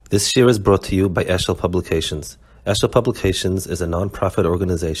This year is brought to you by Eshel Publications. Eshel Publications is a non-profit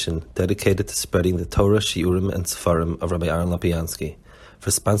organization dedicated to spreading the Torah, Shiurim, and Sefarim of Rabbi Aaron Lapiansky. For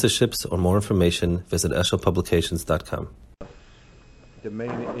sponsorships or more information, visit eshelpublications.com. The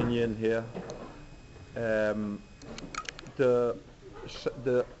main Indian here, the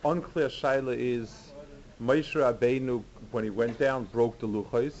unclear shaila is Moshe Rabbeinu, when he went down, broke the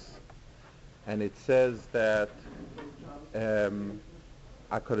HaLuchos, and it says that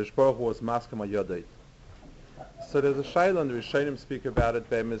HaKadosh Baruch Hu was Maskam HaYodai. So there's a shaila, and the Rishonim speak about it.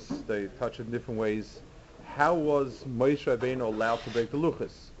 They touch it in different ways. How was Moshe Rabbeinu allowed to break the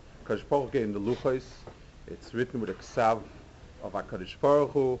HaLuchos? HaKadosh Baruch Hu gave him the HaLuchos. It's written with a ksav of HaKadosh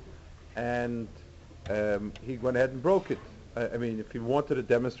Baruch Hu, and he went ahead and broke it. I mean, if he wanted to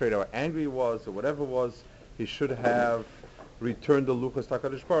demonstrate how angry he was or whatever it was, he should have returned the HaLuchos to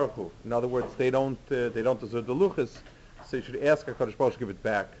HaKadosh Baruch Hu. In other words, they don't deserve the HaLuchos, so you should ask HaKadosh Baruch Hu to give it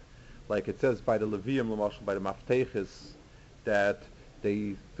back. Like it says by the Levium, by the Mafteches, that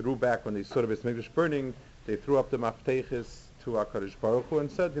they threw back when they saw the Beis Mikdash burning, they threw up the Mafteches to HaKadosh Baruch Hu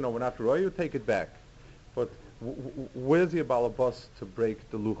and said, we're not royal, take it back. But where's the balabas to break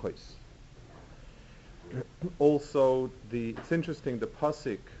the luchos? Also, it's interesting, the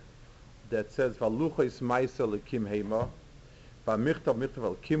pasuk that says "Valuchos ma'isa lekim heima, va'michtav michtav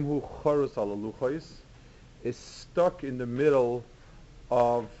al kimhu chorus al luchos" is stuck in the middle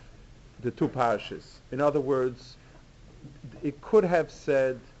of the two parashas. In other words, it could have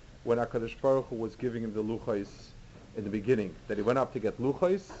said when HaKadosh Baruch Hu was giving him the luchos in the beginning that he went up to get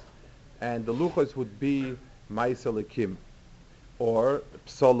luchos, and the luchos would be ma'isa lekim, or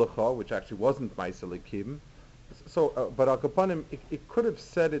psolacha, which actually wasn't ma'isa lekim. So, but al kapanim, it could have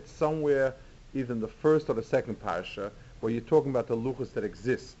said it somewhere, either in the first or the second parasha, where you're talking about the luchos that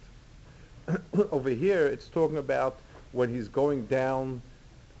exist. Over here, it's talking about when he's going down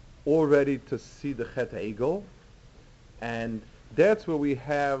already to see the Chet Egel, and that's where we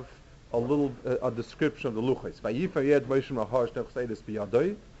have a little a description of the luchos. Vayifer yed Moshe Mahar shnei chseidus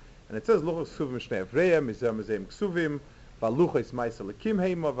biyadoi, and it says luchos ksuvim shnei Ephraim mizem ksuvim valuchos ma'isa lekim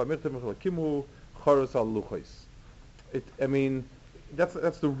heima v'mirtav michtav lekimhu choros al luchos. I mean,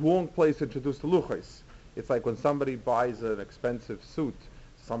 that's the wrong place to introduce the luchos. It's like when somebody buys an expensive suit.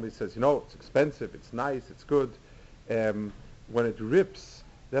 Somebody says, it's expensive, it's nice, it's good. When it rips,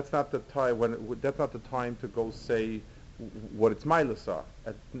 that's not the time. That's not the time to go say what its milas are.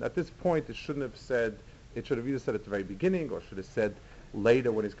 At this point, it shouldn't have said. It should have either said at the very beginning, or should have said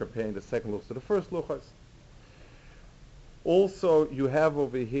later when he's comparing the second luchos to the first luchos. Also, you have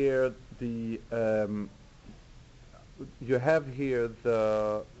over here the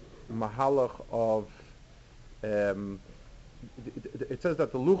mahalach of. It says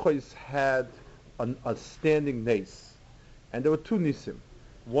that the luchos had a standing nace, and there were two nisim.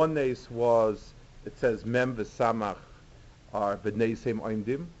 One nace was, it says mem v'samach are v'neisem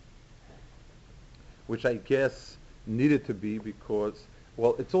oimdim, which I guess needed to be because,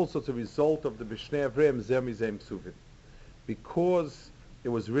 it's also as a result of the B'shnei Ephraim zer mizem ksuvim, because it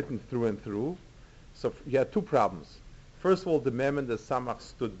was written through and through. So you had two problems. First of all, the mem and the samach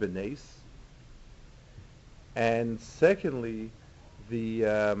stood b'neis, and secondly, the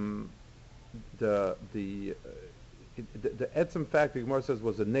etzem fact the Gemara says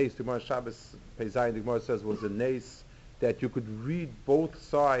was a nace. The Gemara Shabbos Peizayin, the Gemara says was a nace that you could read both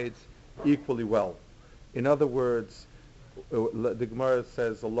sides equally well. In other words, the Gemara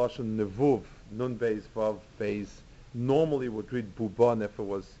says a lashon nevuv nun beis vav beis normally would read buban if it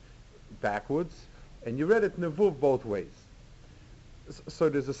was backwards, and you read it nevuv both ways. So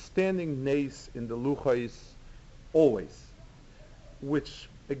there's a standing nace in the luchos always, which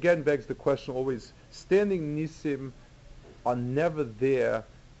again begs the question always, standing nisim are never there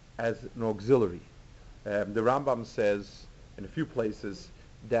as an auxiliary. The Rambam says in a few places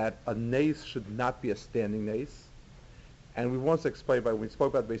that a nace should not be a standing nace, and we once explained when we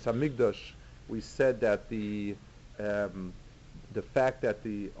spoke about Beis HaMikdash, we said that the fact that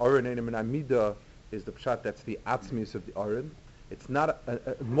the Oren Einem and Amida is the pshat, that's the atzmis of the Oren. It's not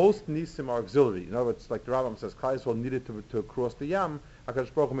most nisim are auxiliary. In other words, like the Rambam says, Klal Yisrael needed to cross the Yam,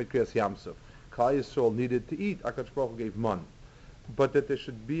 HaKadosh Baruch Hu made Kriyas Yamsuf. Klal Yisrael needed to eat, HaKadosh Baruch Hu gave man. But that there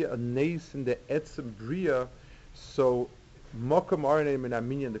should be a nace in the etzem bria, so Mokom Arenim and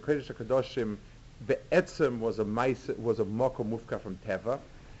Armenian, the Kodesh HaKadoshim, the etzem was a Mokom Mufka from Teva.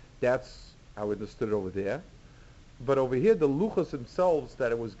 That's how we understood it over there. But over here, the luchos themselves,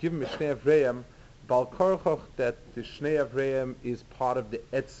 that it was given Mishnei Ephraim, Bal Korchoch, that the Shnei Ephraim is part of the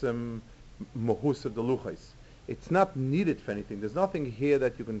etzem mahus of the luchos. It's not needed for anything. There's nothing here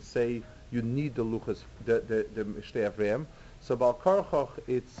that you can say you need the luchos, the Mishnei Ephraim. So Bal Karchach,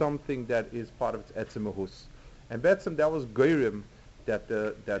 it's something that is part of its Etzem Mahus. And Betzim, that was Goyrim, that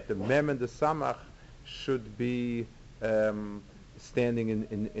the Mem and the Samach should be standing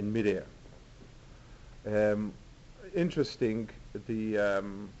in midair. Interesting, the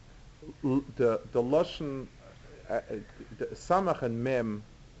Lashon, the Samach and Mem,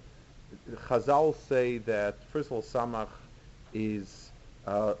 Chazal say that, first of all, Samach is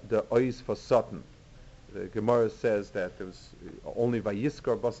the Ois for Satan. The Gemara says that there was only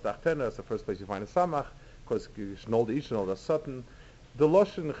Vayiskar Bastachtena, that's the first place you find a Samach, because Shnol the Ishnol the Satan. The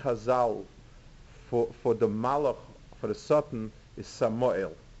Lashon Chazal for the Malach, for the Satan, is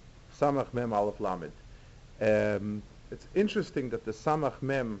Samuel. Samach Mem Aleph Lamed. It's interesting that the Samach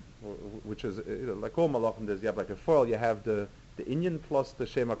Mem, which is like all Malachim, you have like a foil, you have the Inyan plus the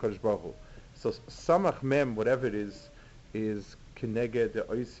Shem HaKadosh Baruch Hu. So Samach Mem, whatever it is Keneged, the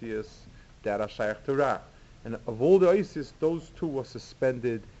Oisius, that are Shaykh to Ra. And of all the Oisius, those two were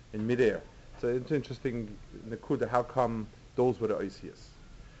suspended in midair. So it's interesting, Nakuda, how come those were the Oisius?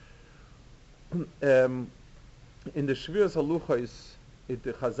 In the Shviras HaLuchos,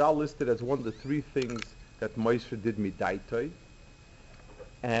 the Chazal listed as one of the three things that Moshe did midaitoi,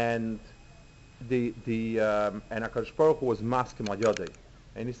 and and HaKadosh Baruch Hu was maskim al yodei,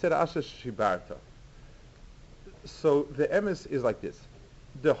 and he said Asher shibarta. So the emes is like this: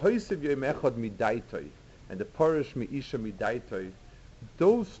 the hoisiv yom echad midaitoi and the parish miisha midaitoi,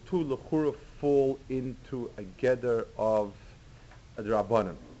 those two lechura fall into a gather of the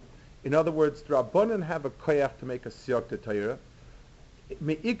Rabbanan. In other words, the Rabbanan have a koyach to make a siyok to Torah.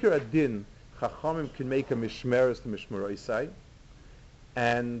 Me'ikar adin, Chachamim can make a mishmeres to mishmeroisai,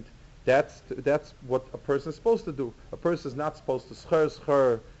 and that's what a person is supposed to do. A person is not supposed to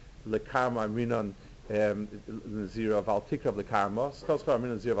schar lekarma minon zira val tikra lekarma. Schar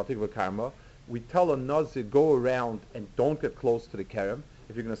minon zira val tikra lekarma. We tell a nazir, go around and don't get close to the kerem.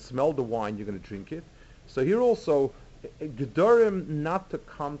 If you're going to smell the wine, you're going to drink it. So here also, gedorim not to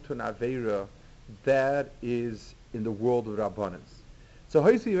come to an aveira that is in the world of Rabbanans. So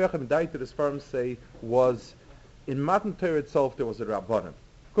Hoisi Yevechem Daita, the Sfarim say, was in Matan Torah itself there was a Rabbanan.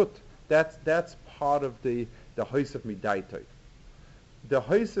 Good. That's part of the Hoisef Midaitoi. The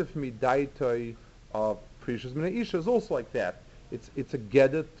Hoisef Midaitoi of Precious Minaisha is also like that. It's a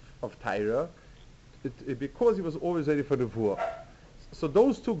gedet of Torah, because he was always ready for Nevuah. So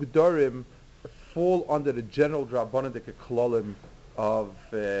those two Gedorim fall under the general Rabbanan the Klolim of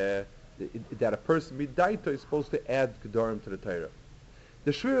that a person Midaitoi is supposed to add Gedorim to the Torah.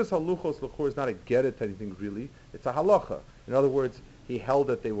 The Shviras HaLuchos L'chor is not a get to anything really. It's a halacha. In other words, he held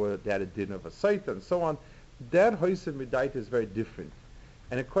that they had a din of a site and so on. That Hoisef Midaita is very different.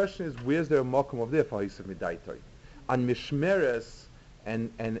 And the question is, where's there a makom of there for Hoisef Midaita? On Mishmeres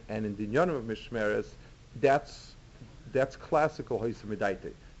and in the Dinyanim of Mishmeres, that's classical Hoisef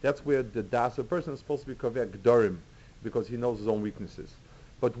Midaita. That's where the das of person is supposed to be kover Gdorim, because he knows his own weaknesses.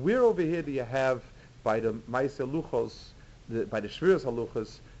 But where over here do you have, by the Maaseh Luchos, by the Shviras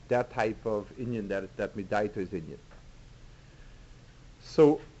HaLuchos, that type of Inyan, that Midaita is Inyan.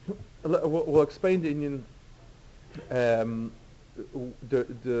 So we'll explain the Inyan.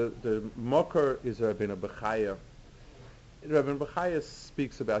 The Mokar is Rabbeinu Bechaya. Rabbeinu Bechaya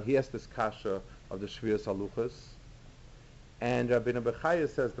speaks about, he has this kasha of the Shviras HaLuchos, and Rabbeinu Bechaya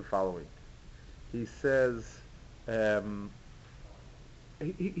says the following. He says,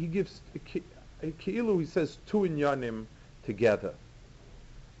 he gives, he says two Inyanim together,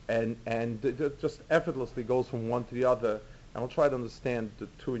 and just effortlessly goes from one to the other, and we'll try to understand the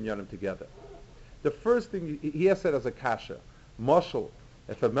two inyanim together. The first thing he has said as a kasha, Moshel,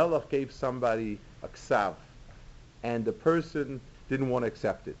 if a melech gave somebody a ksav, and the person didn't want to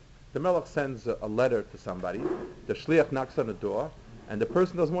accept it, the melech sends a letter to somebody, the shliach knocks on the door, and the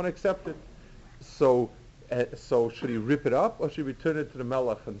person doesn't want to accept it. So should he rip it up, or should he return it to the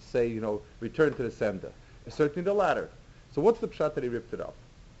melech and say, return to the sender? Certainly the latter. So what's the pshat that he ripped it up?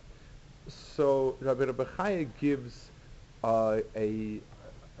 So Rabbi Bechaya gives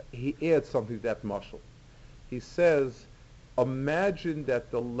he adds something to that mashal. He says, imagine that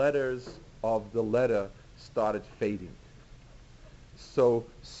the letters of the letter started fading. So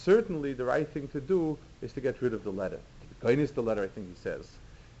certainly the right thing to do is to get rid of the letter. Is the letter, I think he says.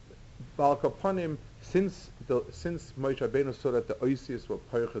 Bal Kapanim, since Moshe Rabbeinu saw that the oisius were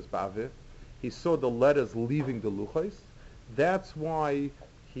peiches ba'aveh, he saw the letters leaving the luchos. That's why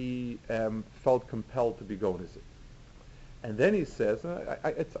he felt compelled to be gonizit. And then he says,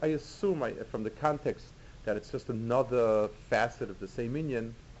 I assume from the context that it's just another facet of the same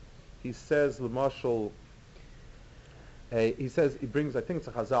inyan. He says, L'mashal, he brings, I think it's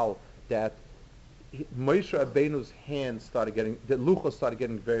a chazal, that Moshe Rabbeinu's hands the luchos started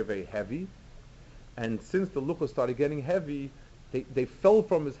getting very, very heavy. And since the luchos started getting heavy, they fell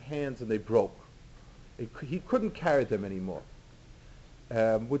from his hands and they broke. He couldn't carry them anymore,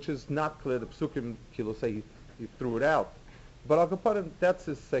 which is not clear. The psukim kilo say he threw it out. But Al Kapadim, that's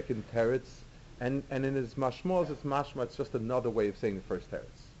his second teretz. And in his mashmos, it's just another way of saying the first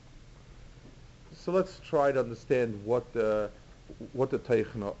teretz. So let's try to understand what the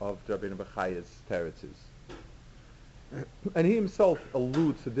teichna of Rabbeinu Bechaya's teretz is. And he himself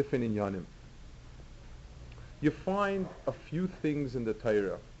alludes to different inyanim. You find a few things in the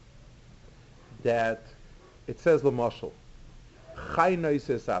Torah that it says l'mashal, chai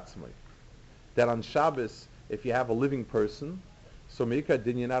noises atzmai, that on Shabbos, if you have a living person, so meika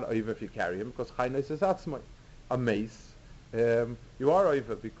din you're not over if you carry him, because chai noises atzmai, a mace, you are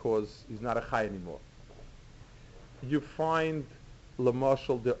over because he's not a chai anymore. You find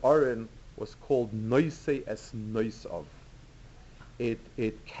l'mashal, the Aron was called noise es nois of.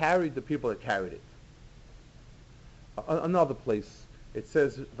 It carried the people that carried it. Another place, it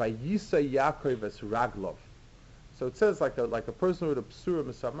says Vayisa Yaakov es Raglov. So it says like a person with a psura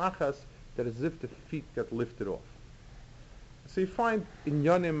misamachas, that as if the feet get lifted off. So you find in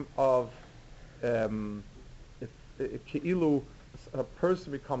Yonim of if Keilu, a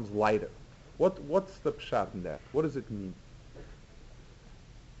person becomes lighter. What's the pshat in that? What does it mean?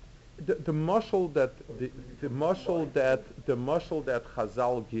 The mashal that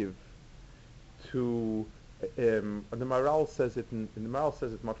Chazal give to the Maral says it. The Maral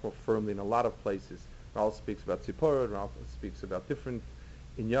says it much more firmly in a lot of places. Maral speaks about Tzipora. Maral speaks about different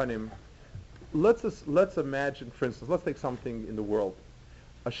inyanim. Let's imagine, for instance, let's take something in the world.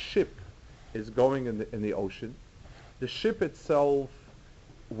 A ship is going in the ocean. The ship itself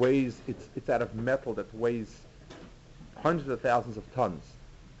weighs. It's out of metal that weighs hundreds of thousands of tons,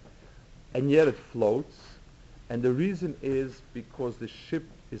 and yet it floats. And the reason is because the ship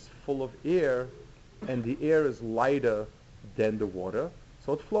is full of air, and the air is lighter than the water,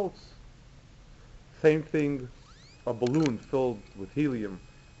 so it floats. Same thing, a balloon filled with helium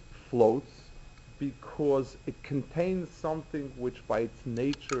floats because it contains something which by its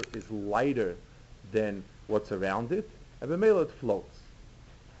nature is lighter than what's around it, and b'meila it floats.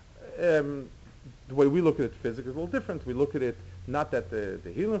 The way we look at it physically is a little different. We look at it not that the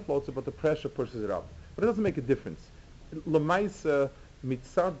helium floats it, but the pressure pushes it up. But it doesn't make a difference. L'maisa,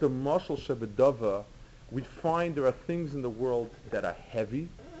 mitzad the mashal shebedava, we find there are things in the world that are heavy,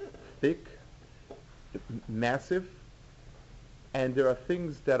 thick, massive, and there are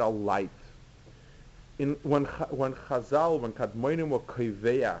things that are light. When Chazal, when Kadmonim were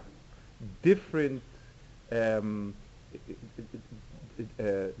koveya, different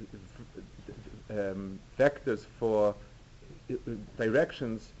vectors for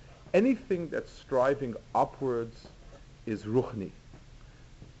directions, anything that's striving upwards is ruchni.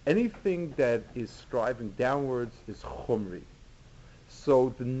 Anything that is striving downwards is chumri.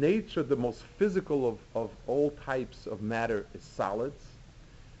 So the nature, the most physical of all types of matter is solids,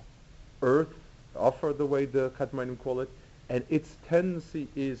 earth, offer the way the Kadmanim call it, and its tendency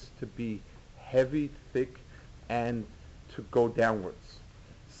is to be heavy, thick, and to go downwards.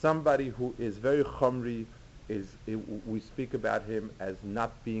 Somebody who is very chumri, we speak about him as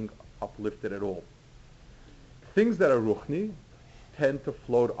not being uplifted at all. Things that are ruchni tend to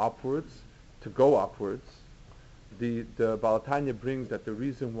float upwards, to go upwards. The Balatanya brings that the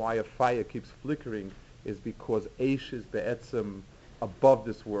reason why a fire keeps flickering is because Eish is be'etzem above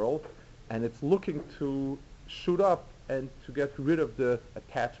this world, and it's looking to shoot up and to get rid of the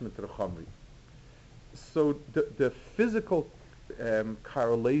attachment to the Chomri. So the physical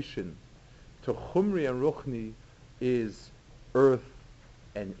correlation to Chumri and Ruchni is earth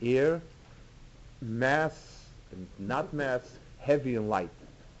and air, mass and not mass, heavy and light.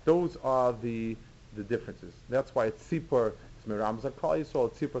 Those are the differences. That's why it's Tzipor, it's Miram Zakal Yisrael,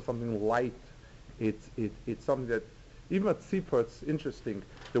 it's Tzipor, something light. It's something that, even at Tzipor, it's interesting.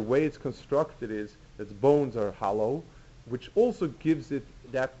 The way it's constructed is its bones are hollow, which also gives it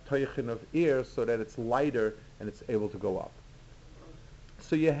that teichin of air so that it's lighter and it's able to go up.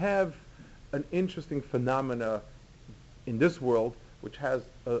 So you have an interesting phenomena in this world which has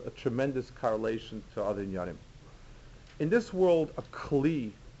a tremendous correlation to other inyanim. In this world, a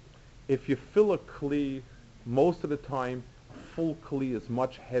kli, if you fill a kli, most of the time, a full kli is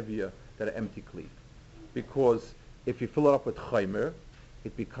much heavier than an empty kli. Because if you fill it up with chaymer,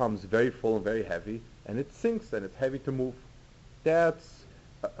 it becomes very full and very heavy, and it sinks and it's heavy to move. That's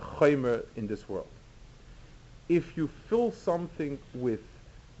chaymer in this world. If you fill something with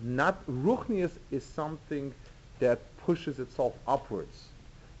not ruchnius, is something that pushes itself upwards.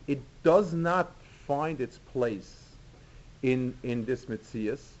 It does not find its place in this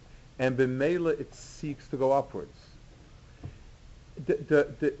Metzias, and b'meila it seeks to go upwards.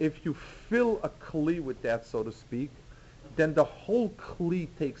 If you fill a kli with that, so to speak, then the whole kli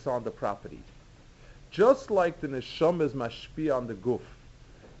takes on the property. Just like the neshama is mashpia on the guf,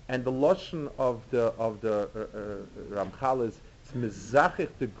 and the lashon of the Ramchal is it's mezachich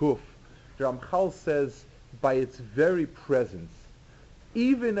the guf. The Ramchal says by its very presence,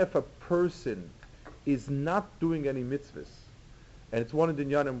 even if a person is not doing any mitzvahs, and it's one of the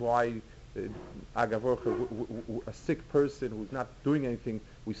inyanim why a sick person who's not doing anything,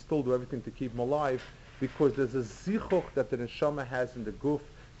 we still do everything to keep him alive, because there's a zichuch that the neshama has in the guf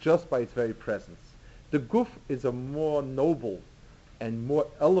just by its very presence. The guf is a more noble and more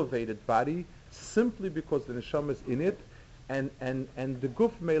elevated body simply because the neshama is in it, and the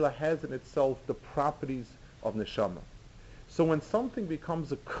guf mela has in itself the properties of neshama. So when something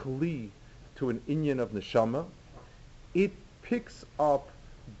becomes a kli to an inyan of neshama, it picks up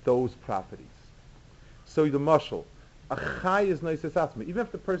those properties. So the mashal, a chai is nice as atzma, even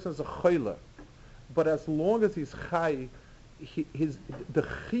if the person is a chayla, but as long as he's chai, the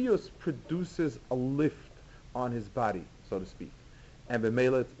chiyus produces a lift on his body, so to speak. And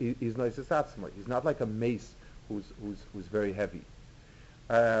b'meila he's nice as atzma. He's not like a mace who's very heavy.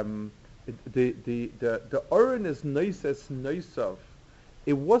 The Oren is nice as noisav.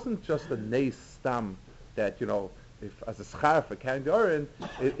 It wasn't just a nice stam that, if as a scharf for carrying the Oren,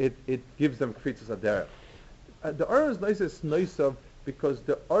 it gives them kfitzas aderech. The Oren is nice as noisav because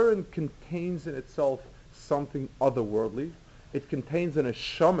the Oren contains in itself something otherworldly. It contains a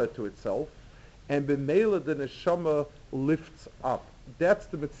neshama to itself, and b'meila the neshama lifts up. That's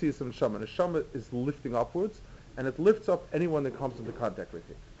the metzias of neshama. Neshama is lifting upwards, and it lifts up anyone that comes into contact with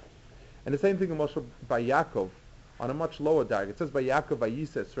it. And the same thing in Moshe by Yaakov, on a much lower dark. It says by Yaakov, by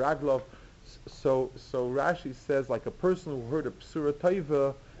Yisas, Raglov. So Rashi says like a person who heard a psura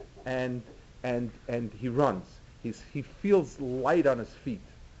taiva, and he runs. He feels light on his feet.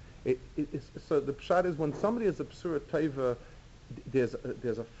 So the pshat is when somebody has a psura taiva, there's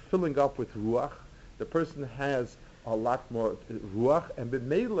a filling up with ruach. The person has a lot more ruach, and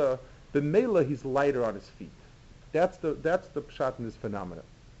b'meila he's lighter on his feet. That's the pshat in this phenomenon.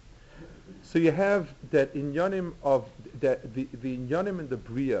 So you have that inyanim of the inyanim in the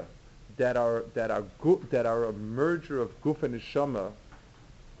bria that are a merger of guf and neshama.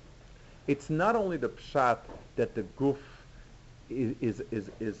 It's not only the pshat that the guf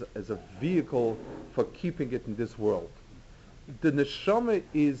is a vehicle for keeping it in this world. The neshama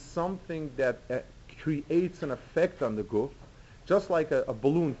is something that creates an effect on the guf, just like a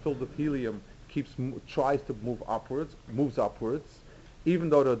balloon filled with helium tries to moves upwards, even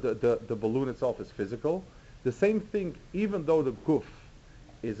though the balloon itself is physical. The same thing, even though the guf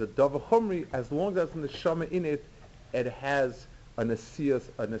is a dava chumri, as long as there's neshama in it, it has a nesiya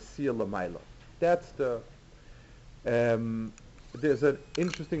lamaila. That's the. There's an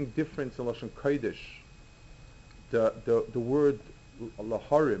interesting difference in Lashon Kodesh. The word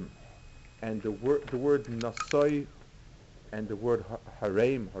laharim and the word nasoi and the word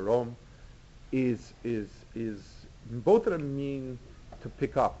haram is both of them mean to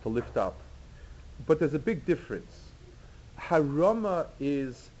pick up, to lift up, but there's a big difference. Harama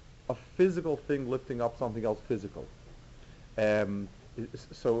is a physical thing lifting up something else physical.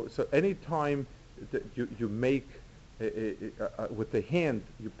 So any time that you make with the hand,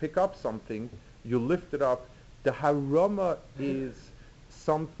 you pick up something, you lift it up. The harama is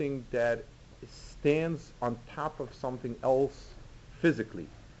something that stands on top of something else physically.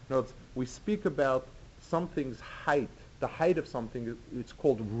 In other words, we speak about something's height. The height of something, it's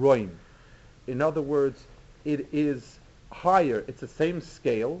called roim. In other words, it is higher. It's the same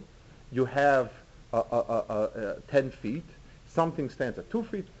scale. You have 10 feet. Something stands at 2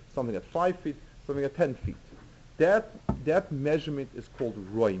 feet, something at 5 feet, something at 10 feet. That measurement is called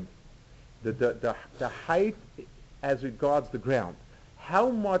roim. The height as regards the ground. How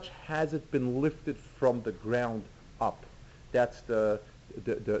much has it been lifted from the ground up? That's the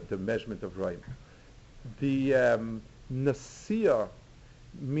measurement of roim. The nasiya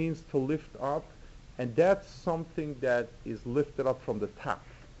means to lift up, and that's something that is lifted up from the top.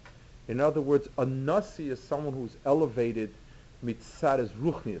 In other words, a nasi is someone who's elevated mitzad his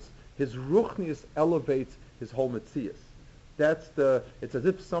ruchnius. His ruchnius elevates his whole mitzias. It's as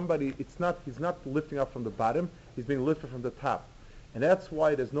if somebody, he's not lifting up from the bottom, he's being lifted from the top. And that's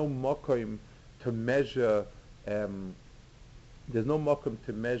why there's no makom to measure,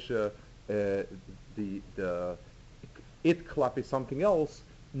 the it klap is something else.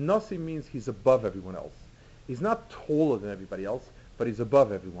 Nasi means he's above everyone else. He's not taller than everybody else, but he's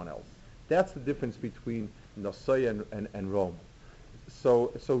above everyone else. That's the difference between Nosoi and Rome.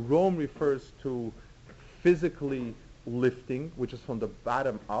 So Rome refers to physically lifting, which is from the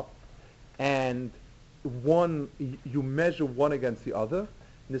bottom up, and you measure one against the other.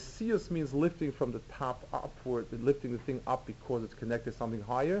 Nesius means lifting from the top upward, lifting the thing up because it's connected to something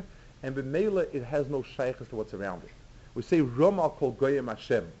higher, and b'meila it has no shaykhs to what's around it. We say Rom al kol goyim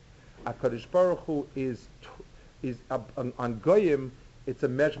Hashem. HaKadosh Baruch Hu is on goyim. It's a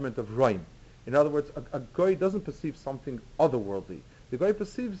measurement of roim. In other words, a goy doesn't perceive something otherworldly. The goy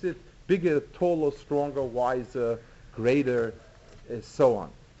perceives it bigger, taller, stronger, wiser, greater, so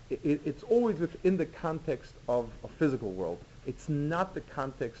on. It's always within the context of a physical world. It's not the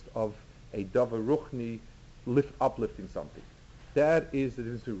context of a davar ruchni uplifting something. That is the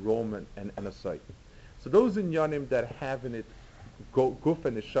difference between Rome and a sight. So those inyanim that have in it guf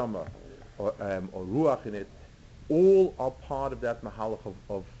and neshama or ruach in it, all are part of that mahalach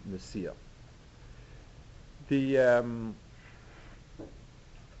of Messiah.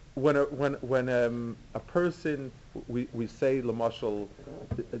 When a person, we say lamashal,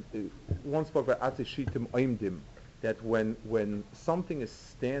 one spoke about atishitim oimdim, that when something is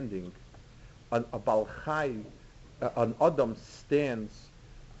standing, a balchai, an adam stands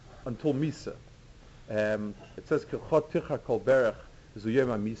until misa. It says kechot ticha kol berach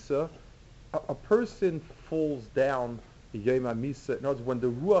zuyem misa. A person falls down yom misa. In other words, when the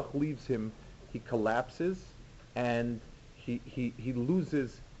ruach leaves him, he collapses and he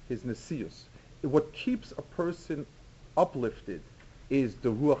loses his nesius. What keeps a person uplifted is the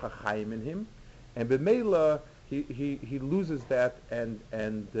ruach hachayim in him, and b'meila he loses that and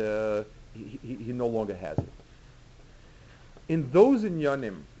he no longer has it. In those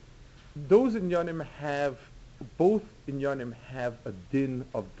inyanim have both inyanim have a din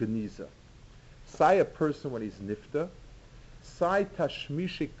of geniza. Sai a person when he's nifta, sai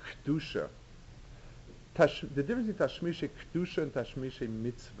tashmishe kedusha. The difference between tashmishe kedusha and tashmishe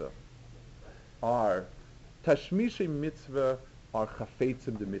mitzvah are tashmishe mitzvah are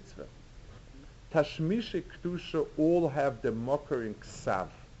chafetzim the mitzvah. Tashmishe kedusha all have the mocker in ksav,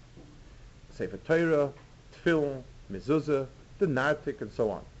 Sefer Torah, tefillin, mezuzah, the nartik, and so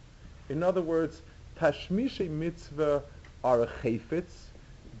on. In other words, tashmishe mitzvah are a chayfetz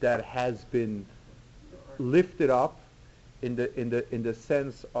that has been lifted up in the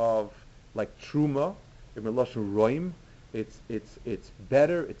sense of like truma, in Meloshen Roim, it's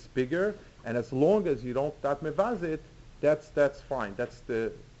better, it's bigger, and as long as you don't dat mevazit, that's fine. That's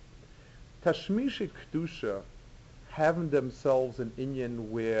the Tashmish Kedusha having themselves an inyan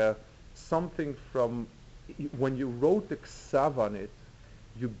where something from when you wrote the ksav on it,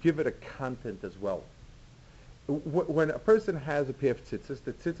 you give it a content as well. When a person has a pair of tzitzis,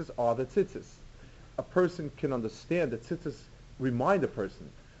 the tzitzis are the tzitzis. A person can understand that tzitzis remind a person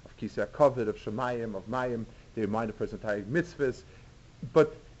of Kisei HaKavod, of Shemayim, of Mayim. They remind a person of Taryag Mitzvahs.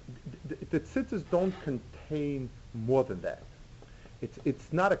 But the tzitzis don't contain more than that.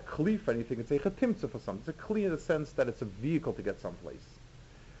 It's not a kli for anything. It's a chatimtza for something. It's a kli in the sense that it's a vehicle to get someplace.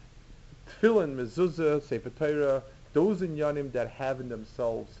 Tefillin, mezuzah, Sefer Torah, those inyanim that have in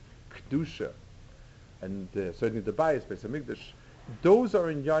themselves kedusha, and certainly the bias, Beis Hamikdash, those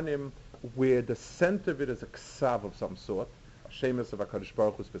are inyanim where the center of it is a ksav of some sort, a shemus of HaKadosh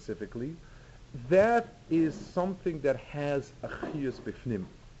Baruch Hu specifically. That is something that has a chiyus bifnim.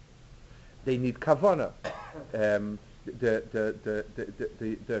 They need kavana. In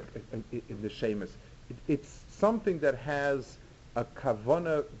the shemus, it's something that has a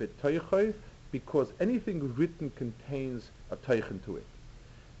kavana b'toichoy, because anything written contains a teichen to it.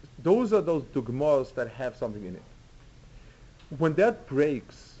 Those are those dugmas that have something in it. When that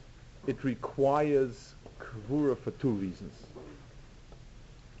breaks, it requires kvura for two reasons.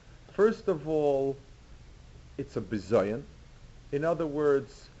 First of all, it's a bizayon. In other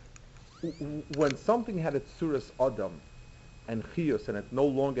words, when something had its suras adam and chiyus and it no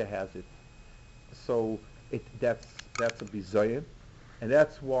longer has it, so that's a bizayon, and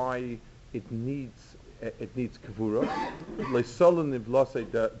that's why it needs kavura.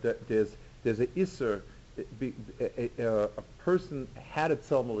 There's a iser. A person had a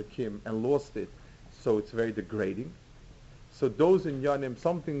tzal malakim and lost it, so it's very degrading. So those in yanim,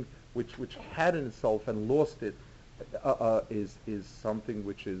 something which had in itself and lost it, is something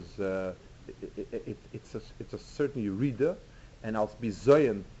which is it's a certain yurida, and als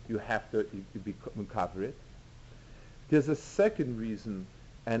bizayon you have to cover it. There's a second reason,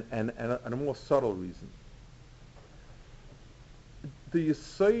 and a more subtle reason. The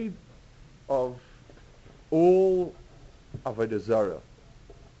yesod of all avodah zarah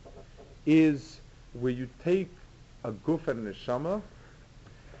is where you take a guf and a neshama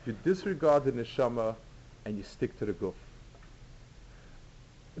You disregard the neshama and you stick to the guf.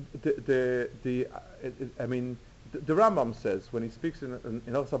 The Rambam says when he speaks in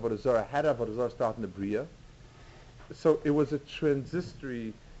Elsa Avodah Zarah, had Avodah Zarah start in the Bria. So it was a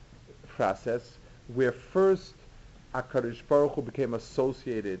transitory process where first HaKadosh Baruch Hu became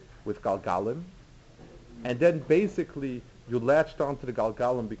associated with Galgalim, and then basically you latched onto the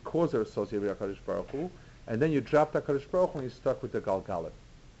Galgalim because they're associated with HaKadosh Baruch Hu, and then you dropped HaKadosh Baruch Hu and you stuck with the Galgalim.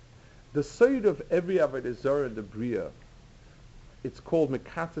 The side of every Avodah Zarah in the Bria, it's called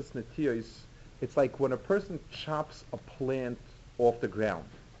Mekatzes Netiyos. It's like when a person chops a plant off the ground.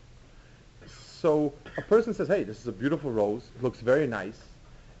 So a person says, hey, this is a beautiful rose, it looks very nice,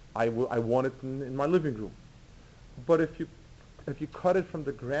 I want it in my living room. But if you cut it from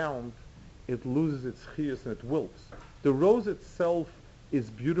the ground, it loses its chiyus and it wilts. The rose itself is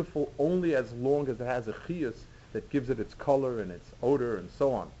beautiful only as long as it has a chiyus that gives it its color and its odor and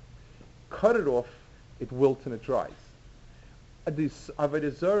so on. Cut it off, it wilts and it dries. This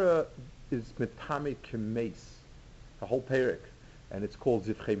Avodah Zarah is metame kemes, a whole perek, and it's called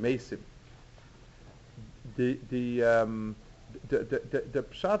zivchei mesim. The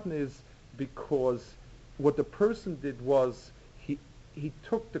pshat is because what the person did was he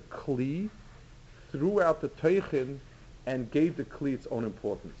took the kli, threw out the teichin, and gave the kli its own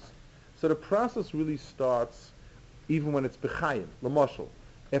importance. So the process really starts even when it's b'chayim, l'mashal.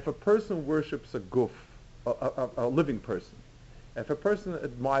 If a person worships a guf, a living person, if a person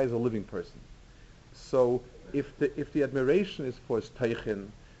admires a living person, so if the admiration is for his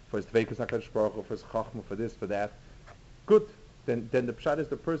teichin, for his dveikus HaKadosh Baruch Hu, for his chachma, for this, for that, good. Then the pshat is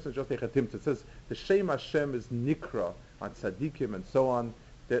the person is just like a timtzah. It says the Shem Hashem is nikra on tzaddikim and so on.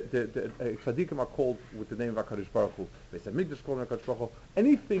 The tzaddikim are called with the name of HaKadosh Baruch Hu. Beis Hamikdash called HaKadosh Baruch Hu.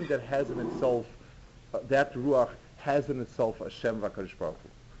 Anything that has in itself that ruach has in itself a Shem of HaKadosh Baruch Hu.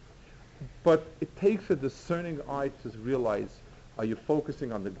 But it takes a discerning eye to realize: are you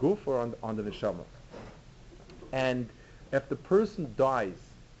focusing on the guf or on the neshama? And if the person dies,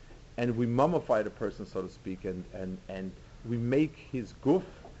 and we mummify the person, so to speak, and we make his guf,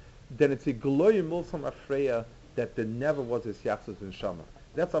 then it's a gloy milsam afreya that there never was his yachzus neshama.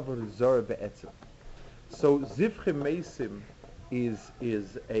 That's Avodah Zarah be'etzim. So zivchei mesim is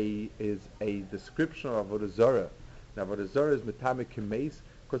a description of Avodah Zarah. Now Avodah Zarah is metame kemes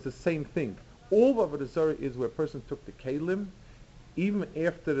because the same thing. All of Avodah Zarah is where a person took the kelim, even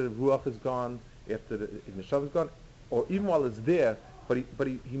after the ruach is gone, after the neshama is gone, or even while it's there. But he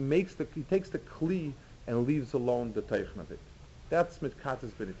takes the kli and leaves alone the teichin of it. That's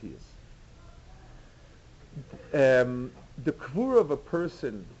mitkatzes benetiyos. The kvura of a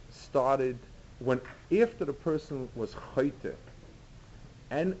person started when after the person was chayte,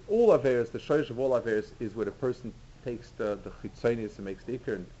 and all averes, the shoyish of all averes is where the person takes the chitzonius and makes the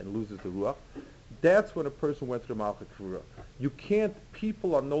ikar and loses the ruach. That's when a person went through malchut kvura. You can't.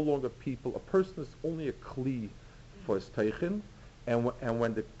 People are no longer people. A person is only a kli for his teichin. And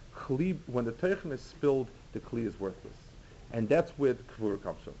when the teichin is spilled, the kli is worthless, and that's where the kvura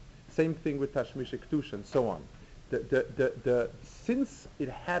comes from. Same thing with tashmish kedusha and so on. Since it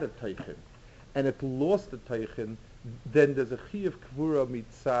had a teichin and it lost the teichin, then there's a chi of kvura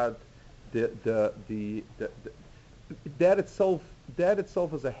mitzad. That itself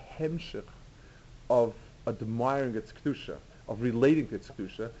is a hemshich of admiring its kedusha, of relating to its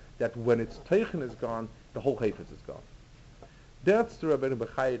kedusha. That when its teichin is gone, the whole chayfetz is gone. That's the Rabbeinu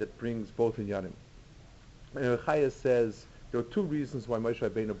Bechaya that brings both in Yanim. Rabbeinu Bechaya says there are two reasons why Moshe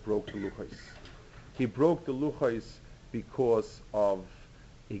Rabbeinu broke the Luchos. He broke the Luchos because of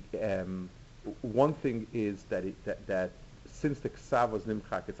one thing is that since the Ksav was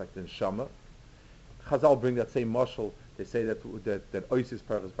Nimchak, it's like the Neshama. Chazal bring that same mashal. They say that Oisis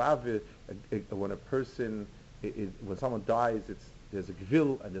Paras Bavir, when a person, when someone dies, there's a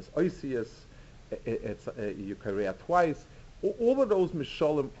Gvil and there's Oisius. You carry out twice. All of those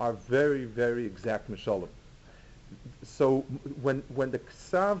mishalim are very, very exact mishalim. So when the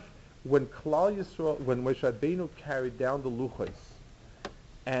Ksav, when Klal Yisrael, when Moshe Rabbeinu carried down the Luchos,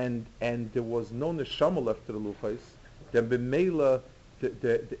 and there was no neshama left to the Luchos, then b'meila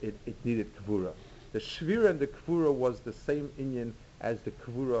it needed kvura. The Shvira and the kvura was the same inyan as the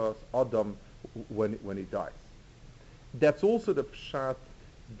kvura Adam when he dies. That's also the pshat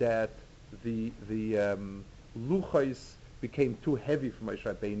that the Luchos became too heavy for Moshe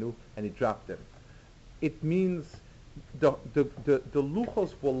Rabbeinu and he dropped them. It means the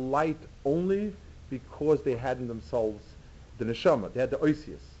Luchos were light only because they had in themselves the neshama. They had the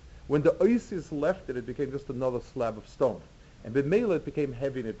oisius. When the oisius left it became just another slab of stone. And b'meila it became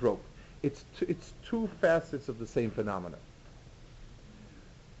heavy and it broke. It's two facets of the same phenomena.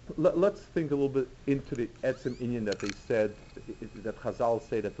 Let's think a little bit into the etzem inyan that they said, that Chazal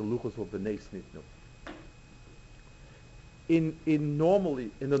say that the luchos will b'neis nitnu. In the normal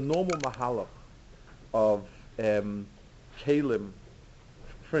mahalach of kalim,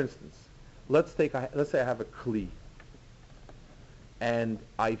 for instance, let's say I have a kli, and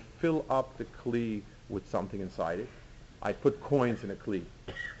I fill up the kli with something inside it. I put coins in a kli.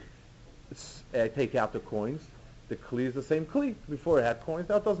 I take out the coins. The kli is the same kli. Before it had coins,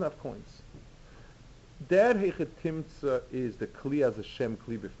 now it doesn't have coins. Der hechetimtza is the kli as a shem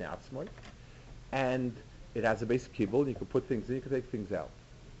kli b'fnei atzmai, and it has a base kibbul. You can put things in, you can take things out.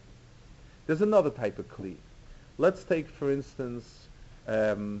 There's another type of kli. Let's take, for instance,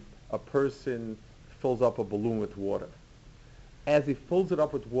 a person fills up a balloon with water. As he fills it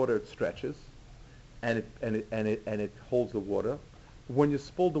up with water, it stretches, and it holds the water. When you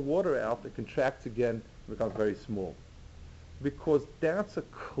spill the water out, it contracts again, becomes very small, because that's a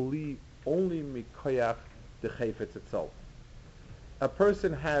kli only mikoyach the chayfetz itself. A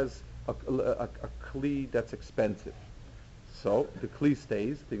person has a kli that's expensive, so the kli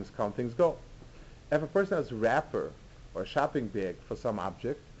stays. Things come, things go. If a person has a wrapper or a shopping bag for some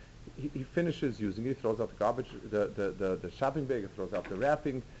object, he finishes using it, he throws out the garbage, the shopping bag, he throws out the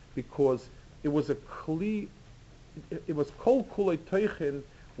wrapping, because it was a kli. It was kol kulei teichen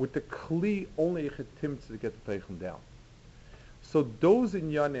with the kli only chetim to get the teichen down. So those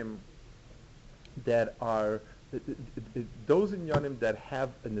inyanim that are those inyanim that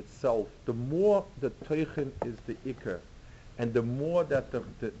have in itself, the more the teichen is the ikar, and the more that the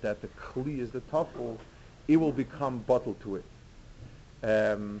kli is the tafel, it will become bottled to it.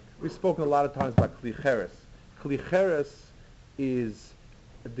 We've spoken a lot of times about kli cheres. Kli cheres is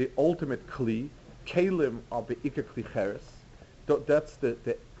the ultimate kli. Kalim are be'ikar kli cheres. That's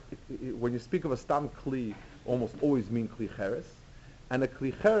when you speak of a stam kli, almost always mean kli cheres. And a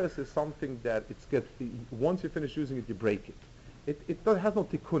kli cheres is something that once you finish using it, you break it. It has no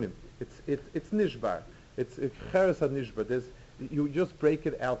tikkunim. It's nishbar. It's cheres ad nishbar. You just break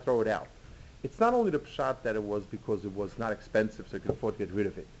it out, throw it out. It's not only the pshat that it was because it was not expensive, so you could afford to get rid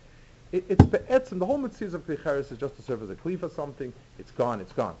of it. It's be'etzim. The whole mitzvah of kli cheres is just to serve as a kli for something. It's gone.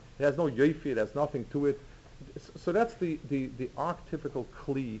 It's gone. It has no yoifi. It has nothing to it. So that's the archetypical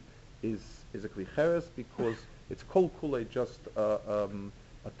kli is a kli cheres, because it's kol kulei just a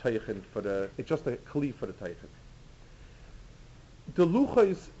teichen for the. It's just a kli for the teichen. The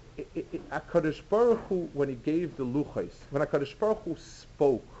luchos, HaKadosh Baruch Hu, when he gave the luchos, when HaKadosh Baruch Hu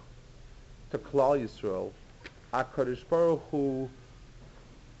spoke to Klal Yisrael, HaKadosh Baruch Hu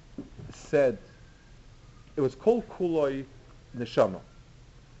said it was kol kuloi neshama.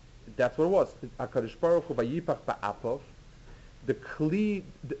 That's what it was. HaKadosh Baruch Hu vayipach ba'apov. The kli,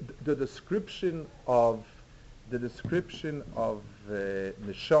 the description of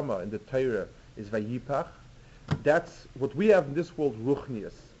neshama in the Torah is vayipach. That's what we have in this world.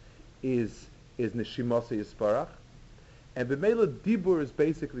 Ruchnius is neshimasa yisparach, and b'meila dibur is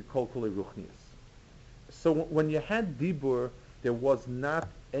basically kol kulei ruchnius. So when you had dibur, there was not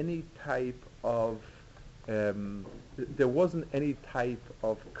any type of there wasn't any type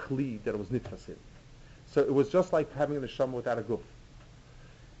of kli that was nitfasim. So it was just like having a neshama without a guf.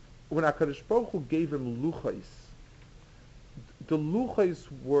 When HaKadosh Baruch Hu gave him luchos, the luchos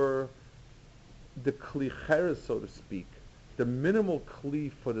were the kli cheres, so to speak, the minimal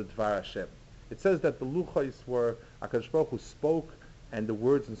kli for the Dvar Hashem. It says that the luchos were HaKadosh Baruch Hu spoke, and the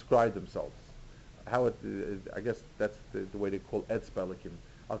words inscribed themselves. I guess that's the way they call etzba elikim.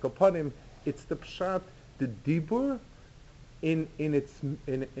 Al kapanim, it's the pshat, the dibur, in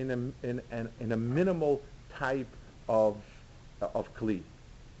a minimal type of kli.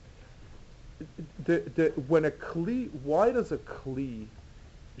 When a kli, why does a kli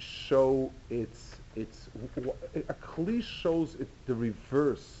show a kli shows the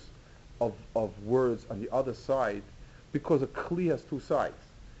reverse of words on the other side, because a kli has two sides.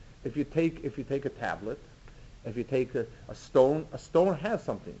 If you take a tablet, if you take a stone has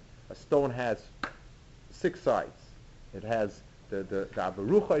something. A stone has 6 sides. It has the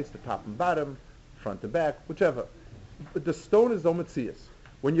abaruchos, the top and bottom, front and back, whichever. But the stone is ometzias.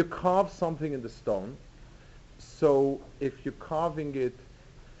 When you carve something in the stone, so if you're carving it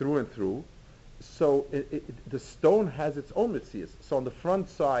through and through, so the stone has its own metzias. So on the front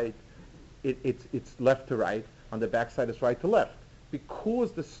side, it's left to right. On the back side, it's right to left,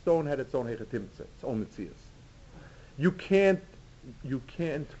 because the stone had its own hechetimtza, its own metzias. You can't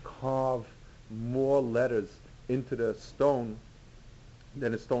carve more letters into the stone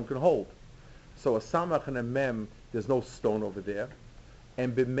than a stone can hold. So a samach and a mem, there's no stone over there,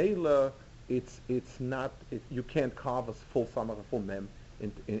 and b'meila, you can't carve a full samach, a full mem.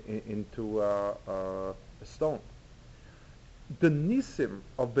 into a stone. The nisim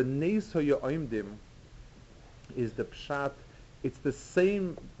of B'nei Soyoimdim is the pshat. It's the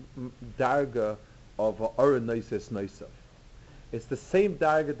same darga of Ora Noises Noisav. It's the same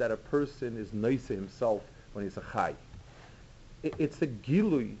darga that a person is noise himself when he's a chai. It's a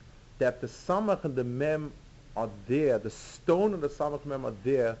gilui that the samach and the mem are there, the stone and the samach mem are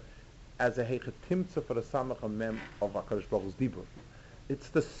there as a hechetimtza for the samach and mem of HaKadosh Baruch Hu's dibur. It's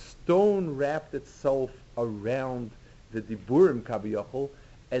the stone wrapped itself around the diburim kabiyachol,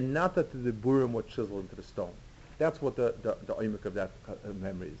 and not that the diburim were chiseled into the stone. That's what the oimik of that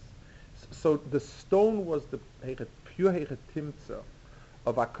memory is. So the stone was the pure hechetimtza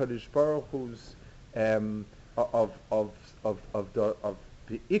of HaKadosh Baruch Hu's of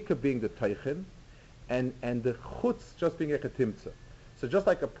the ikka being the teichin, and the chutz just being hechetimtza. So just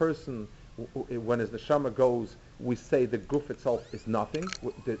like a person, when his neshama goes, we say the guf itself is nothing,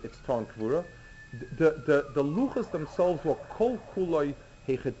 it's torn kvura. The luchos themselves were kol kuloi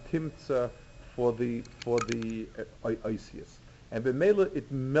hechetimtza for the oisius, and b'meila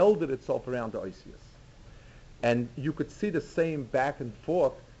it melded itself around the oisius, and you could see the same back and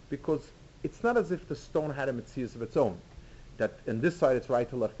forth because it's not as if the stone had a metzius of its own, that in this side it's right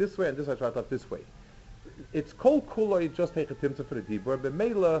to left this way and this side it's right to left this way. It's kol kuloi just hechetimtza for the dibur,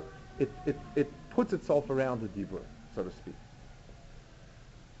 b'meila it puts itself around the dibur, so to speak.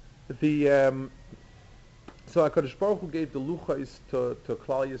 So HaKadosh Baruch Hu gave the luchos to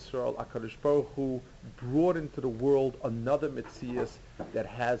Klal Yisrael. HaKadosh Baruch Hu brought into the world another metzias that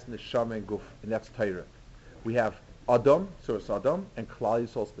has neshama and guf, and that's Torah. We have Adam, Suras Adam, and Klal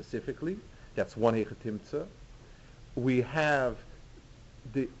Yisrael specifically. That's one hechetimtza. We have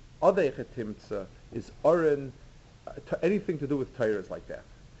the other hechetimtza is Oren, anything to do with Torah is like that.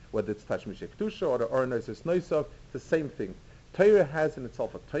 Whether it's Tashmish Kedusha or the Oren Noises Noisav, it's the same thing. Torah has in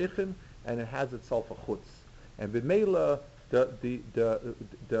itself a teichin, and it has itself a chutz. And b'meila,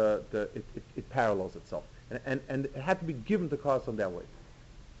 it parallels itself, and it had to be given to Karsan that way.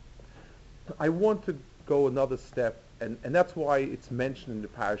 I want to go another step, and that's why it's mentioned in the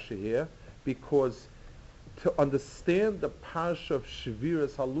parasha here, because to understand the parasha of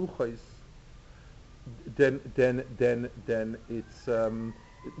Shviras HaLuchos, then it's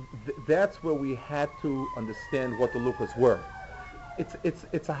that's where we had to understand what the luchos were. It's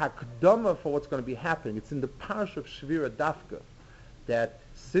a hakdama for what's going to be happening. It's in the parsha of Shvira Dafka that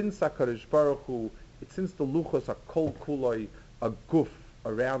since HaKadosh Baruch Hu, since the luchos are kol kuloi, a guf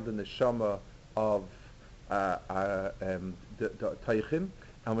around the neshama of the teichin,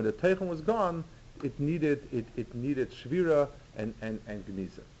 and when the teichin was gone, it needed Shvira and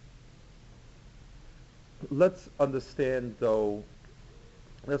Geniza. Let's understand though.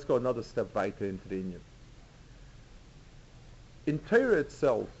 Let's go another step weiter into the Inyan. In Torah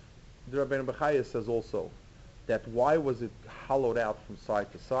itself, the Rabbeinu Bechaya says also that why was it hollowed out from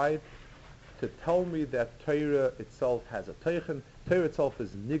side to side? To tell me that Torah itself has a teichin. Torah itself is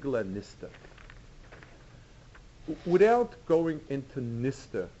nigla nista. Without going into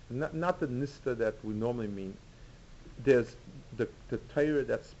nista, not the nista that we normally mean, there's the Torah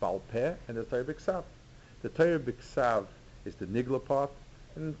that's Baal Peh and the Torah B'Ksav. The Torah B'Ksav is the nigla part,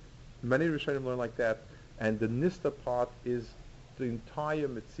 and many Rishonim learn like that, and the nista part is the entire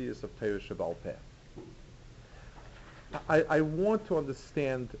Metzias of Torah Shabbal Peh. I want to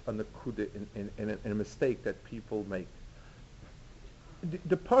understand a nakuda in a mistake that people make.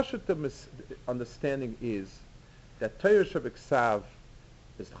 The Pashat understanding is that Torah Shabbat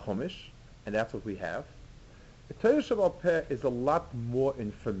is the Chumash, and that's what we have. The Torah Shabbal Peh is a lot more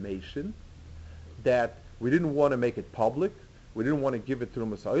information that we didn't want to make it public. We didn't want to give it to the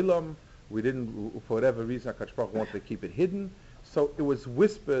Masa'olam. We didn't, for whatever reason, HaKadosh Baruch Hu wanted to keep it hidden. So it was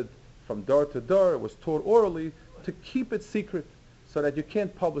whispered from door to door. It was taught orally to keep it secret so that you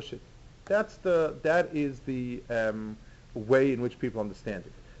can't publish it. That is the way in which people understand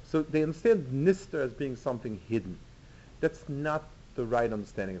it. So they understand Nister as being something hidden. That's not the right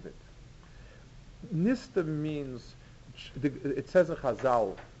understanding of it. Nister means, it says in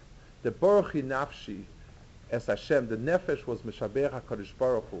Chazal, the Baruch Nafshi, as Hashem, the Nefesh was Meshaber HaKadosh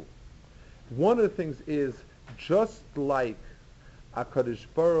Baruch Hu. One of the things is, just like HaKadosh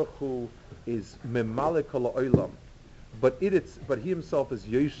Baruch Hu is Memalik Olam, but he himself is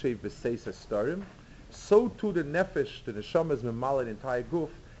Yoshev V'Seis Starim, so too the Nefesh, the Neshama is Memalik the entire Guf,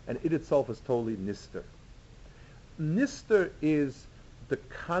 and it itself is totally Nister. Nister is the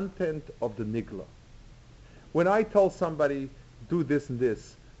content of the Nigla. When I tell somebody, do this and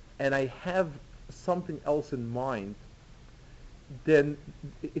this, and I have something else in mind, then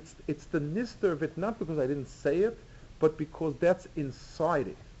it's the nister of it, not because I didn't say it, but because that's inside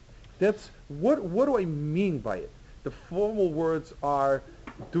it. That's what do I mean by it? The formal words are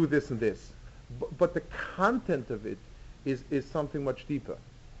do this and this, but the content of it is something much deeper.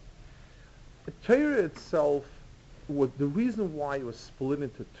 The Torah itself, the reason why it was split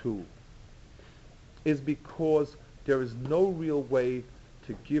into two is because there is no real way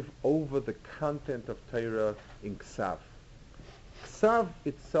to give over the content of Torah in Ksav. Ksav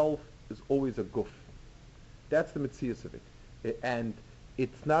itself is always a guf. That's the metzius of it. And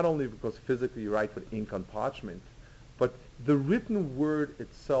it's not only because physically you write with ink on parchment, but the written word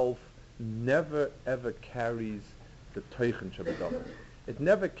itself never ever carries the teichen shabbat. It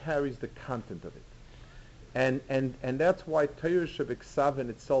never carries the content of it. And that's why Torah Shabbat in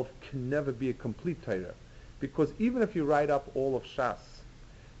itself can never be a complete Torah. Because even if you write up all of Shas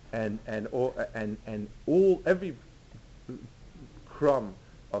and every crumb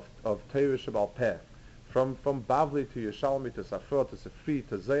of Torah Shabbat Peh, from Bavli to Yerushalmi to Safra to Sefri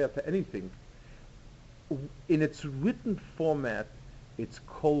to Zayah to anything, in its written format, it's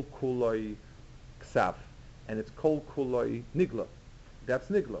Kol Kuloi Ksav, and it's Kol Kuloi Nigla. That's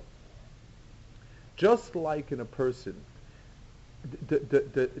Nigla. Just like in a person, the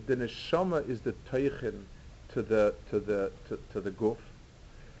neshama is the teichen to the guf.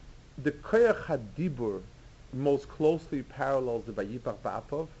 The koyach hadibur most closely parallels the vayipach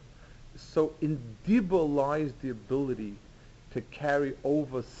ba'apov. So in dibur lies the ability to carry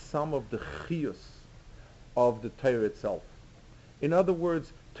over some of the chiyus of the Torah itself. In other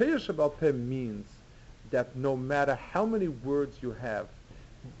words, Torah Shabbat Peh means that no matter how many words you have,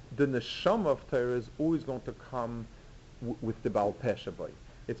 the neshama of Torah is always going to come with the Baal Peh Shabbai.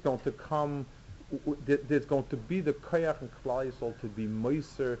 It's going to come, there's going to be the Koyach and Klal Yisrael to be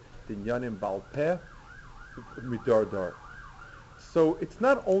Moiser, the Yanim Baal Peh, Midar Dar. So it's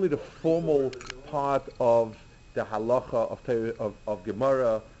not only the formal part of the halacha of Torah, of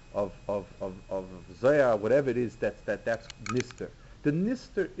Gemara, of Zohar, whatever it is, that's nister. The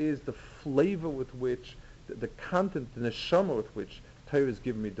nister is the flavor with which, the content, the neshama with which Torah is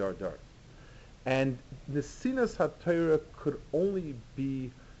given me dar. And Nesinas HaTorah could only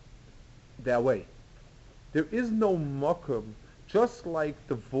be that way. There is no makom, just like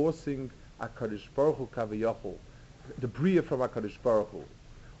divorcing HaKadosh Baruch Hu Kaviyachol, the Bria from HaKadosh Baruch Hu,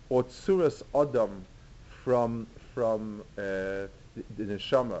 or Tzuras Adam from the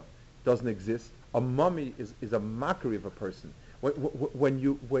Neshama doesn't exist. A mummy is a mockery of a person. When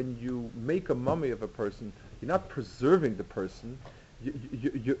you make a mummy of a person, you're not preserving the person.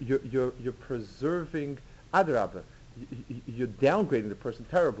 You're preserving adrabah. You're downgrading the person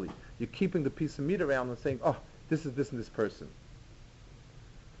terribly. You're keeping the piece of meat around and saying, "Oh, this is this and this person."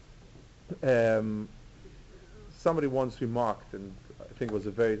 Somebody once remarked, and I think it was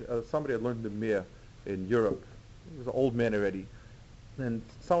somebody had learned the Mir in Europe. He was an old man already, and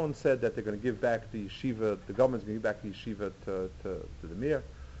someone said that they're going to give back the yeshiva. The government's going to give back the yeshiva to the Mir,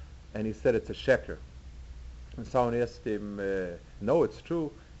 and he said it's a sheker. And someone asked him, no, it's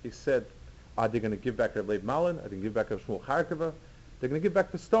true. He said, are they going to give back Reb Leib Malin? Are they going to give back Reb Shmuel Charkova? They're going to give back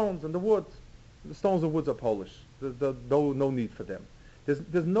the stones and the wood. The stones and woods are Polish. There's no need for them.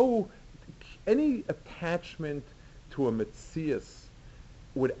 There's no any attachment to a metzias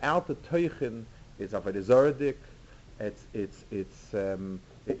without the teichen is avodah zaradik. It's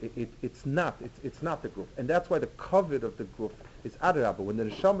not the guf, and that's why the covet of the guf is adrabah. When the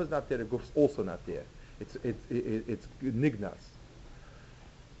neshama is not there, the guf is also not there. It's nignas.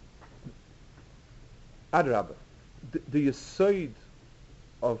 Adrabah, the yesod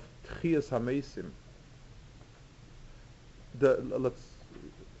of tchias hamesim. Let's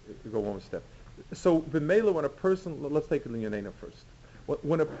go one step. So b'meila, when a person, let's take it Linyanena first.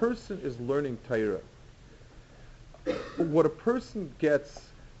 When a person is learning Torah, what a person gets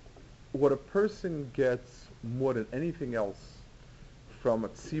more than anything else from a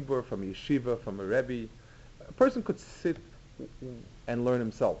tzibur, from a yeshiva, from a rebbe, a person could sit and learn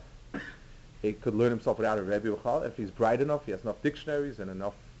himself. He could learn himself without a rebbe. If he's bright enough, he has enough dictionaries and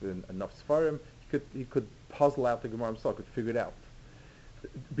enough sfarim, he could puzzle out the Gemara himself, could figure it out.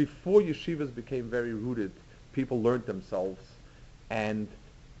 Before yeshivas became very rooted, people learned themselves, and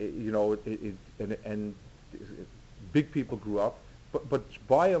big people grew up, but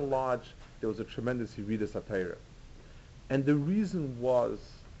by and large there was a tremendous Yeridas HaTorah. And the reason was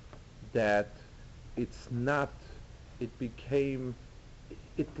that it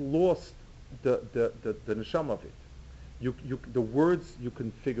lost the neshama of it. The words you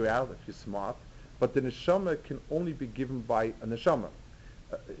can figure out if you're smart, but the neshama can only be given by a neshama.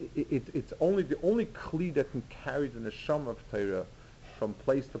 It's only the only kli that can carry the neshama of Torah from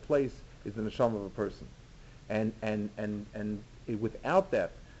place to place is the neshama of a person. Without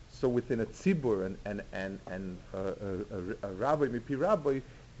that, so within a tzibur and a rabbi, mipi rabbi,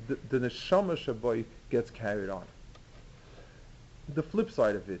 the neshama shaboy gets carried on. The flip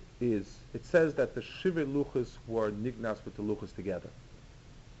side of it is, it says that the Shivei Luchos were nignas with the Luchos together.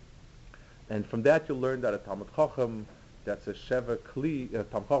 And from that you'll learn that a Talmud Chacham, that's a Sheva Kli,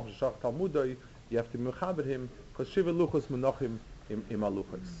 Talmud Chacham Shach Talmudai, you have to mechaber him, because Shivei Luchos Menachim im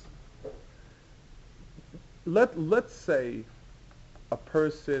HaLuchos. Let's say a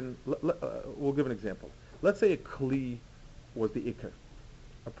person, we'll give an example. Let's say a Kli was the Iker.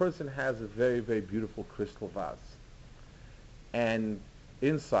 A person has a very, very beautiful crystal vase. And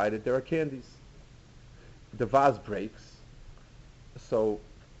inside it there are candies. The vase breaks, so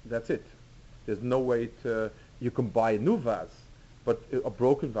that's it. There's no way you can buy a new vase, but a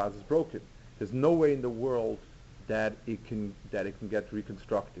broken vase is broken. There's no way in the world that it can get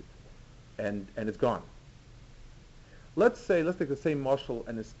reconstructed, and it's gone. Let's take the same mashal,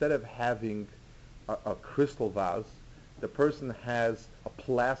 and instead of having a crystal vase, the person has a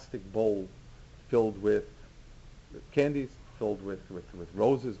plastic bowl filled with candies, filled with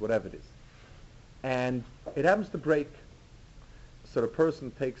roses, whatever it is. And it happens to break. So the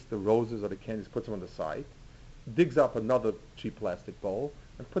person takes the roses or the candies, puts them on the side, digs up another cheap plastic bowl,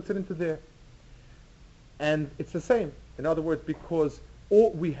 and puts it into there. And it's the same. In other words, because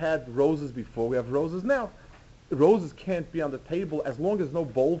we had roses before, we have roses now. Roses can't be on the table as long as there's no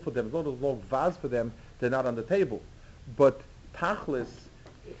bowl for them, as long as there's no vase for them, they're not on the table. But tachlis,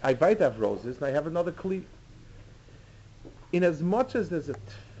 I might have roses, and I have another kli. In as much as there's a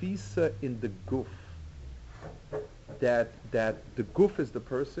tfisa in the guf, that the guf is the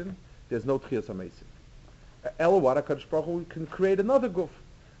person, there's no tchias hamesim. Elawad HaKadosh Baruch Hu can create another guf.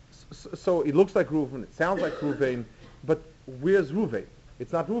 So it looks like Reuven, it sounds like Reuven, but where's Reuven?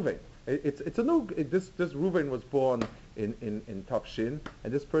 It's not Reuven. It's a new. This Reuven was born in Tav Shin,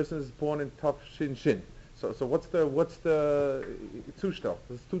 and this person is born in Tav Shin Shin. So what's the Zustand?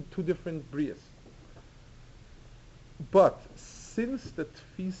 There's two different brias. But since the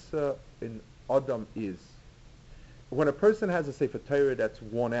tfisa in Adam is, when a person has a Sefer Torah that's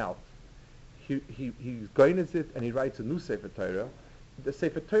worn out, he's goines it and he writes a new Sefer Torah. The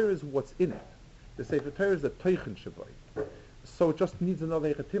Sefer Torah is what's in it. The Sefer Torah is the Teichen Shabbai. So it just needs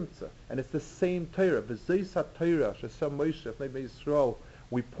another Echetimtza. And it's the same Torah. V'zeisa Torah, Shesam Moshe, Fnei Yisrael.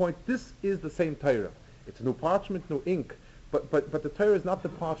 We point, this is the same Torah. It's a new parchment, new ink. But the Torah is not the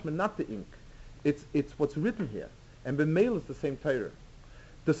parchment, not the ink. It's what's written here. And B'meil is the same Torah.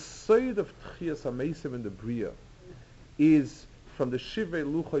 The side of Tchias HaMeisim in the Bria is from the Shivei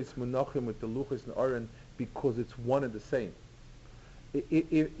Luchos Menachim with the Luchos and Aaron, because it's one and the same.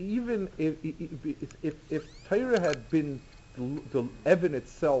 Even if Torah had been the Evan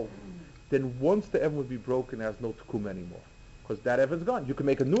itself, then once the Evan would be broken, it has no Tkum anymore, because that Evan's gone. You can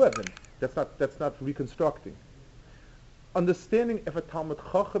make a new Evan. That's not reconstructing. Understanding if a Talmud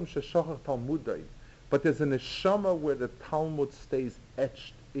Chacham Sheshachar Talmudai, but there's a neshama where the Talmud stays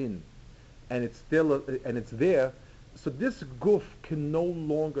etched in, and it's still and it's there. So this guf can no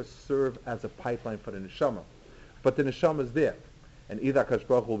longer serve as a pipeline for the neshama, but the neshama is there, and either HaKadosh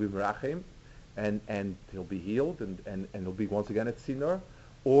Baruch Hu will be merachim, and he'll be healed, and he'll be once again at sinor,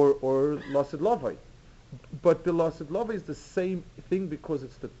 or lasid lavai. But the lasid lavai is the same thing because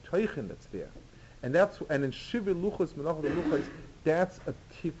it's the teichen that's there, and in Shivei Luchos Menachos Luchos, that's a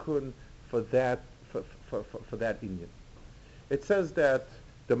tikkun for that. For that inyan. It says that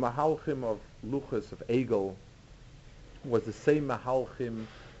the mahalchim of Luchos of Egel was the same mahalchim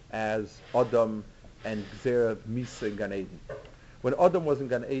as Adam and Gzera Misa in Gan Eden. When Adam was in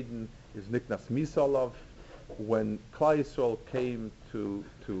Gan Eden, is Niknas Misa alav. When Klal Yisrael came to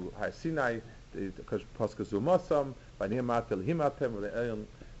Har Sinai, the Pasuk Zumasam, Vaynihimat Elhimatem, V'le'eyon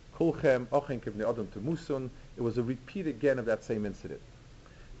Kulchem, Ochen Kivnei Adam to Musun. It was a repeat again of that same incident.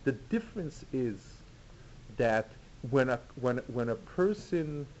 The difference is that when we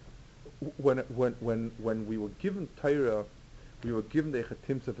were given Torah, we were given the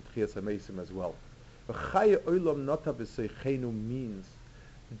Echetimtza for Tchias HaMeisim as well. V'chaya olam nota b'seichenu means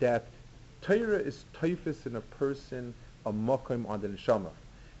that Torah is teifis in a person, a mokim on the neshama.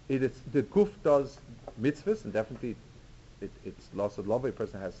 The guf does mitzvahs, and definitely it's lasad love, a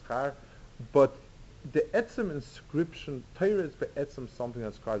person has schar, but the etzem inscription, Torah is be'etzem something that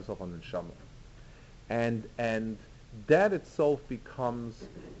describes itself on the neshama. And that itself becomes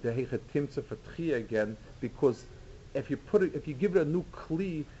the hechetimtza for tchiyah again, because if you give it a new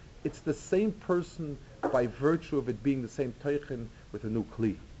kli, it's the same person by virtue of it being the same teichen with a new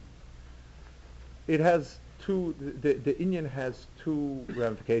kli. It has the inyan has two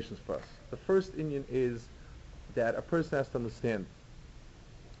ramifications for us. The first inyan is that a person has to understand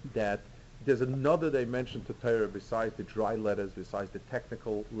that there's another dimension to Torah besides the dry letters, besides the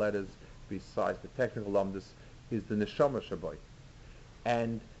technical letters, besides the technical lamdas, is the neshama shabai.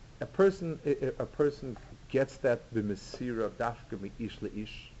 And a person gets that b'mesira dafka mi'ish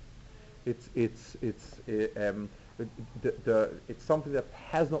le'ish. It's something that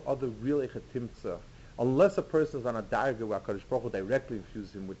has no other real echetimtza, unless a person is on a darga where HaKadosh Baruch Hu directly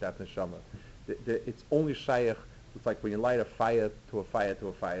infuses him with that neshama. It's only shaykh. It's like when you light a fire to a fire to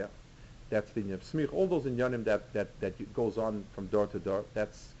a fire. That's the inyan of smich. All those inyanim that goes on from door to door.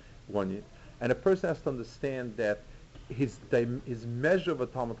 That's one yin. And a person has to understand that his measure of a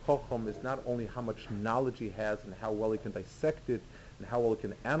Talmud Chacham is not only how much knowledge he has and how well he can dissect it and how well he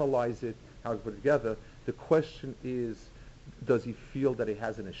can analyze it, how he can put it together. The question is, does he feel that he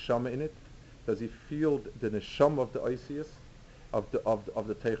has a neshama in it? Does he feel the neshama of the Oisius, of the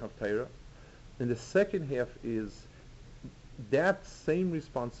Teich of Torah? And the second half is that same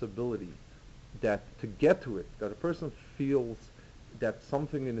responsibility, that to get to it, that a person feels that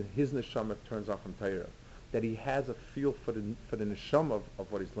something in his neshama turns off from Torah, that he has a feel for the neshama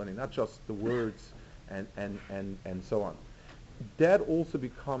of what he's learning, not just the words and so on. That also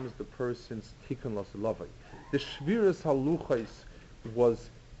becomes the person's tikkun l'salavai. The Shviras HaLuchos was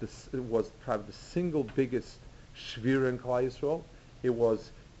probably the single biggest Shvira in Klal Yisrael. It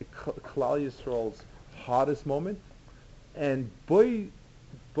was Klal Yisrael's hardest moment, and the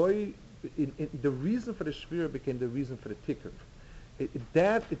reason for the Shvira became the reason for the tikkun.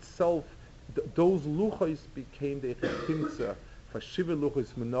 That itself, those luchos became the echtimtza for Shiva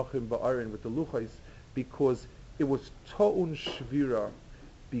luchos menachim ba'arin with the luchos, because it was ta'un Shvira,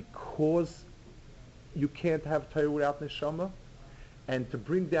 because you can't have Torah without neshama, and to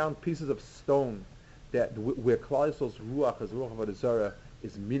bring down pieces of stone that where Klal Yisrael's ruach, as ruach of Avodah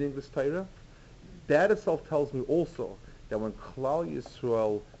is meaningless Torah. That itself tells me also that when Klal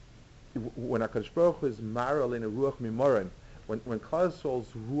Yisrael, when HaKadosh Baruch Hu is maral in a ruach mimoren, when Klal Yisrael's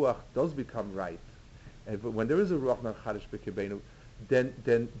ruach does become right, and when there is a ruach nachadish b'kibenu, then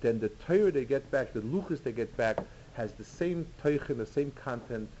the Torah they get back, the luchos they get back, has the same teichen, the same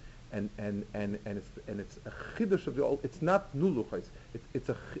content, and it's a chiddush of the old. It's not new luchos. It's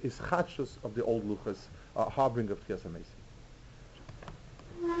chadshus of the old luchos, harbinger of Tchias HaMeis.